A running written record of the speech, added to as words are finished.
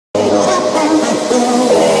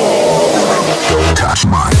that's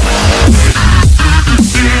mine.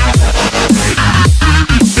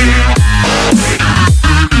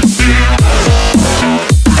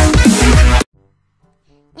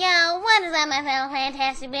 Yo, what is up, my fellow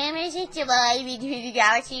fantastic members? It's your boy, B2B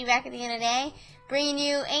Galaxy, back at the end of the day, bringing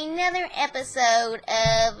you another episode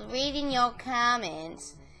of reading your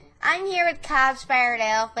comments. I'm here with Cobb Spired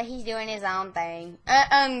Elf, but he's doing his own thing.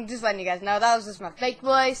 I'm just letting you guys know, that was just my fake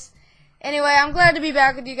voice. Anyway, I'm glad to be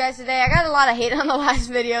back with you guys today. I got a lot of hate on the last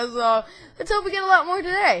video, so let's hope we get a lot more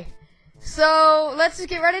today. So, let's just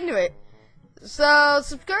get right into it. So,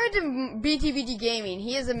 subscribe to BTBG Gaming.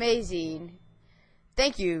 He is amazing.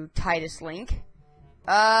 Thank you, Titus Link.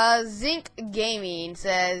 Zinc Gaming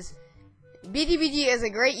says, BTBG is a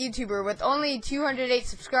great YouTuber with only 208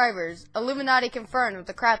 subscribers. Illuminati confirmed with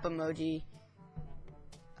the crap emoji.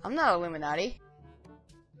 I'm not Illuminati.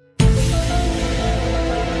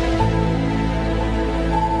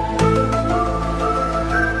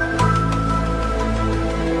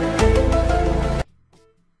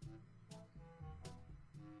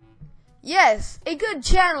 Yes, a good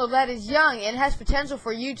channel that is young and has potential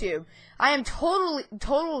for YouTube. I am totally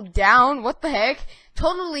down, what the heck?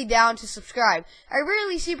 Totally down to subscribe. I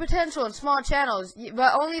rarely see potential in small channels,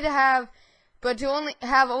 but to only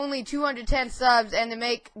have only 210 subs and to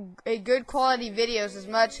make a good quality videos as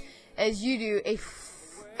much as you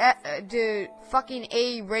do, fucking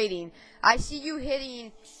A rating. I see you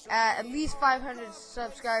hitting at least 500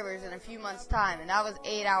 subscribers in a few months' time, and that was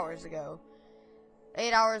 8 hours ago.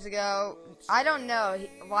 8 hours ago. I don't know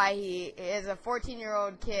why he is a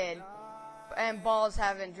 14-year-old kid and balls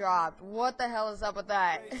haven't dropped. What the hell is up with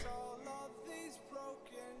that?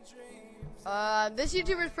 This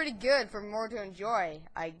YouTuber is pretty good for more to enjoy,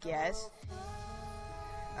 I guess.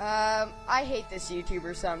 I hate this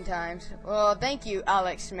YouTuber sometimes. Well, thank you,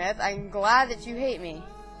 Alex Smith. I'm glad that you hate me.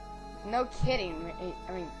 No kidding.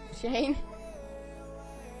 I mean, Shane.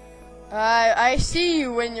 I see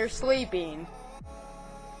you when you're sleeping.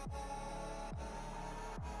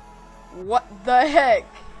 What the heck?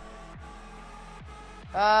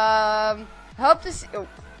 Hope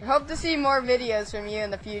to see more videos from you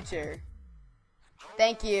in the future.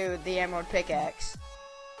 Thank you, the Emerald Pickaxe.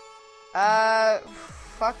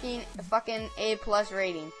 Fucking A+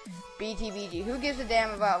 rating. BTBG. Who gives a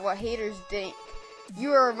damn about what haters think?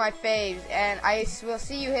 You are my faves, and I will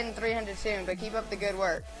see you hitting 300 soon, but keep up the good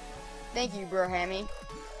work. Thank you, bro Hammy.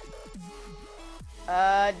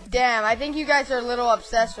 Damn, I think you guys are a little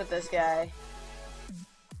obsessed with this guy.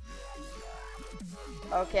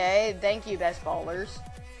 Okay, thank you, best ballers.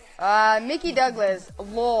 Mickey Douglas,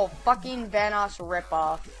 lol, fucking Vanoss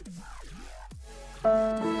ripoff.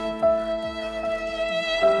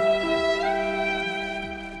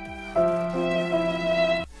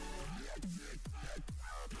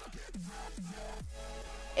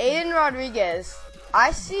 Aiden Rodriguez,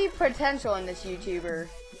 I see potential in this YouTuber.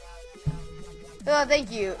 Oh, thank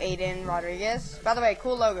you, Aiden Rodriguez. By the way,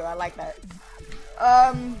 cool logo. I like that.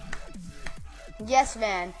 Yes,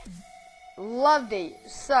 man. Loved it.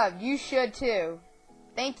 Sub. You should too.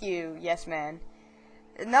 Thank you, yes, man.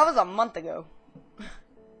 And that was a month ago.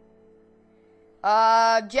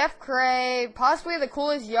 Jeff Cray, possibly the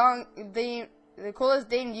coolest the coolest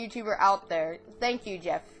dating YouTuber out there. Thank you,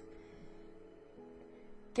 Jeff.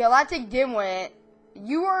 Galactic Dimwit,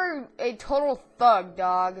 you are a total thug,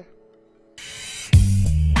 dog.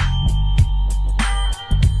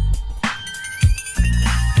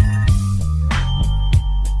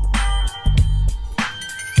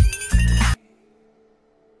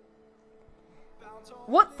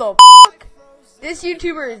 What the fuck? This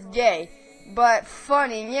YouTuber is gay, but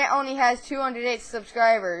funny, and yet only has 208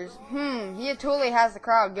 subscribers. He totally has the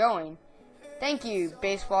crowd going. Thank you,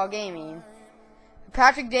 Baseball Gaming.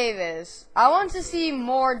 Patrick Davis, I want to see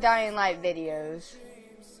more Dying Light videos.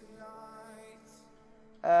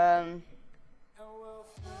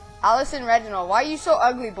 Allison Reginald, why are you so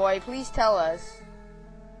ugly, boy? Please tell us.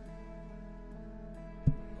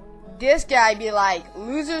 This guy be like,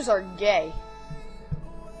 losers are gay.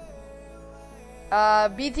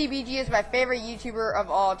 BTBG is my favorite YouTuber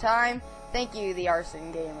of all time. Thank you, the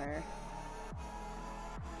Arson Gamer.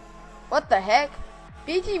 What the heck?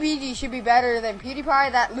 BTBG should be better than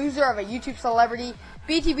PewDiePie, that loser of a YouTube celebrity.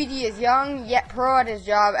 BTBG is young, yet pro at his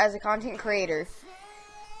job as a content creator.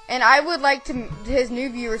 And I would like his new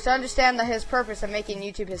viewers to understand that his purpose of making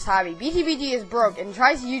YouTube his hobby. BTBG is broke and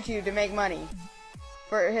tries YouTube to make money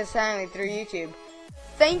for his family through YouTube.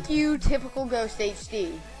 Thank you, Typical Ghost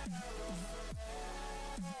HD.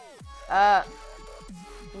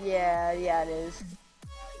 Yeah, it is.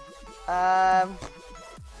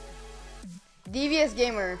 Devious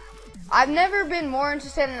Gamer, I've never been more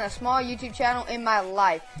interested in a small YouTube channel in my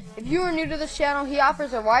life. If you are new to this channel, he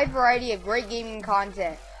offers a wide variety of great gaming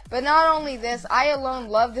content. But not only this, I alone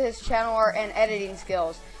love his channel art and editing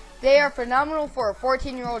skills. They are phenomenal for a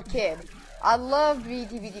 14-year-old kid. I love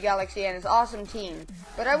BTBG Galaxy and his awesome team.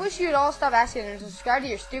 But I wish you'd all stop asking him to subscribe to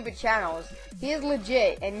your stupid channels. He is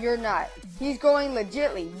legit and you're not. He's going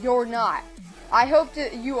legitly, you're not. I hope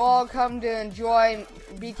that you all come to enjoy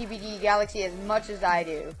BTBG Galaxy as much as I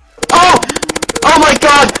do. Oh! Oh my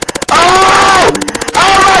god! Oh!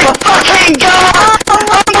 Oh my fucking god!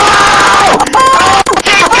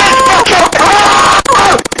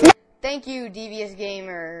 Oh! Thank you, Devious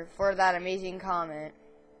Gamer, for that amazing comment.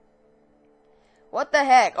 What the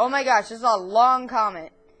heck? Oh my gosh, this is a long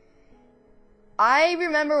comment. I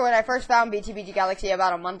remember when I first found BTBG Galaxy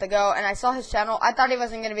about a month ago, and I saw his channel. I thought he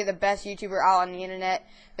wasn't going to be the best YouTuber out on the internet,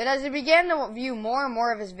 but as I began to view more and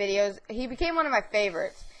more of his videos, he became one of my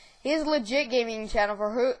favorites. He has a legit gaming channel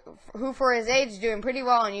who for his age is doing pretty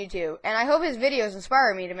well on YouTube, and I hope his videos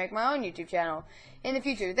inspire me to make my own YouTube channel in the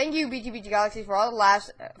future. Thank you, BTBG Galaxy, for all the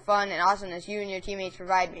laughs, fun, and awesomeness you and your teammates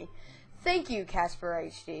provide me. Thank you, Casper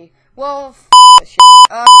HD. Well, f this shit.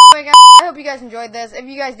 Anyway, guys, I hope you guys enjoyed this. If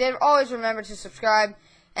you guys did, always remember to subscribe.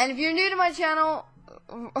 And if you're new to my channel,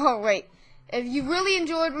 if you really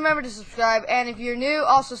enjoyed, remember to subscribe. And if you're new,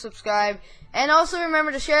 also subscribe. And also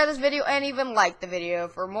remember to share this video and even like the video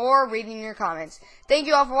for more reading your comments. Thank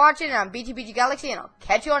you all for watching. And I'm BTBG Galaxy, and I'll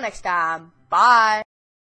catch you all next time. Bye.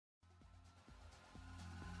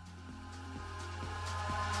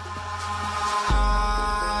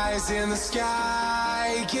 In the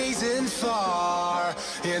sky, gazing far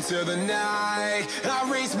into the night, I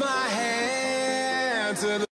raise my hand to the